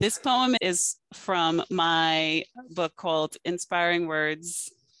This poem is from my book called Inspiring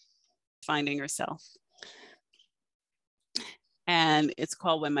Words, Finding Yourself. And it's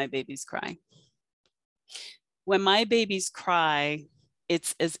called When My Babies Cry. When my babies cry,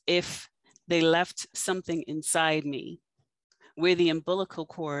 it's as if they left something inside me where the umbilical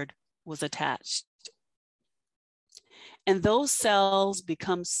cord was attached. And those cells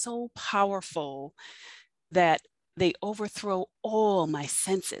become so powerful that they overthrow all my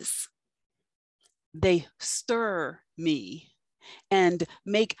senses. They stir me and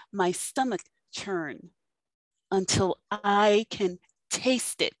make my stomach churn until I can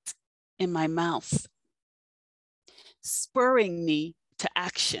taste it in my mouth, spurring me to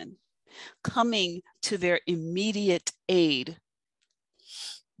action, coming to their immediate aid,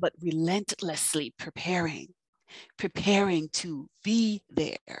 but relentlessly preparing to be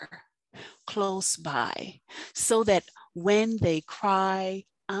there, close by, so that when they cry,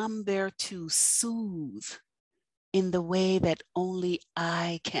 I'm there to soothe in the way that only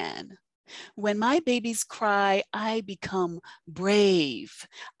I can. When my babies cry, I become brave.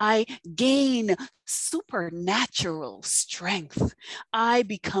 I gain supernatural strength. I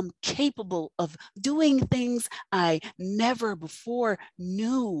become capable of doing things I never before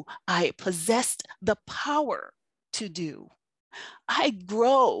knew I possessed the power to do. I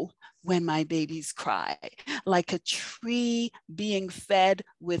grow when my babies cry, like a tree being fed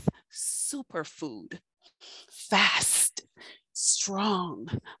with superfood, fast, strong,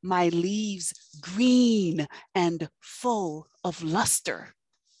 my leaves green and full of luster.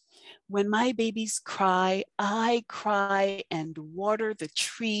 When my babies cry, I cry and water the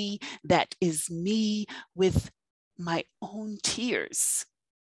tree that is me with my own tears,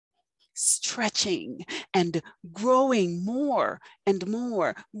 stretching and growing more and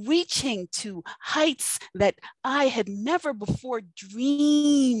more, reaching to heights that I had never before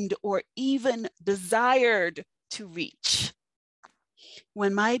dreamed or even desired to reach.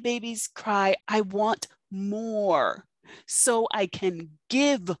 When my babies cry, I want more so I can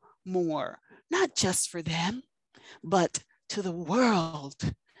give more, not just for them, but to the world,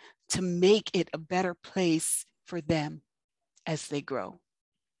 to make it a better place for them as they grow.